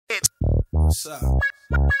What's up?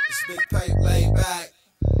 It's Big Pape, laid back.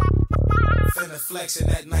 Finna flex in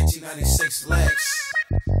that 1996 Lex.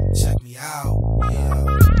 Check me out, yeah.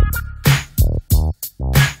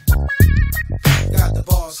 Got the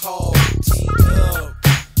balls hard, T-Dub.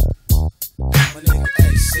 My nigga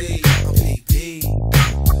AC, I'm PB.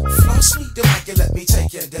 Floss me the mic and let me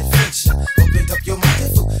take your adventure. Open up your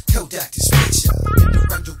mind for Kodak this picture. In the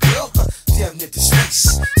round your world, damn near the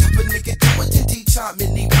space. Type of nigga do it in D-time,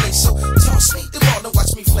 any place. So toss me the ball and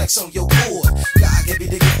watch me flex on your board. God give me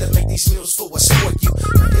the gift that make these meals for a sport. You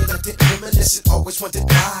reluctant, reminiscent, always wanted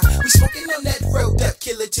why. We smoking on that real death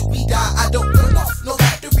killer till we die. I don't burn off no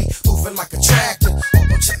battery, moving like a tractor.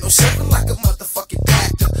 On channel 7 like a motherfucking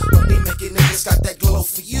actor. Money making niggas got that glow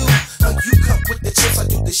for you. You come with the chips, I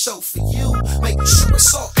do the show for you. Making sure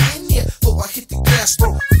it's all in here before I hit the gas,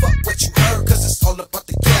 bro. Fuck what you heard, cause it's all about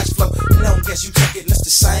the cash flow. Long as you check it, it's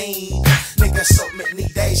the same. Nigga, so many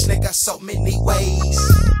days, nigga, so many ways.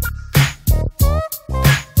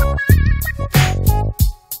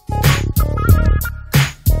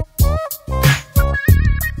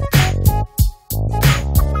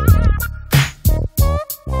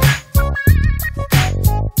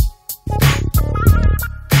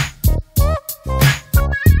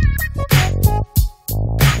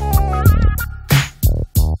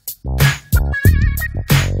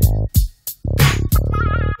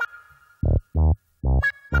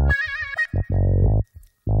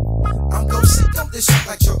 I'm gon' sit on this shit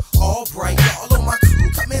like you're all bright. Y'all on my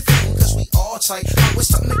crew come in through cause we all tight. Always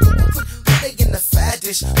something to go and put they in the fat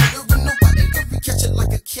dish. We're in nobody can we catch it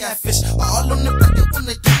like a catfish. All on the record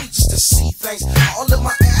wanna do me just to see things. All in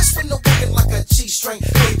my ass when no working like a G-string.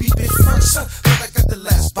 Baby bit first, but I got the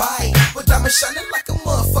last bite. But I'm shining like a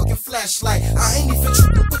motherfucking flashlight. I ain't even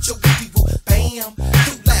tripping with your people. Bam,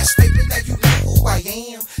 do last paper, now you know who I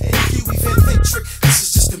am. And if you even think trick, this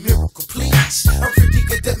is just a miracle, please. I'm pretty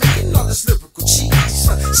good at making all this lyrical cheese.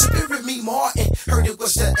 Spirit me Martin, heard it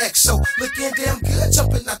was the XO. Looking damn good,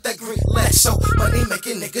 jumping out that green Lexo. Money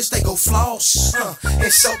making niggas, they go floss.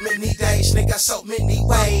 In so many days, nigga, so many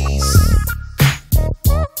ways.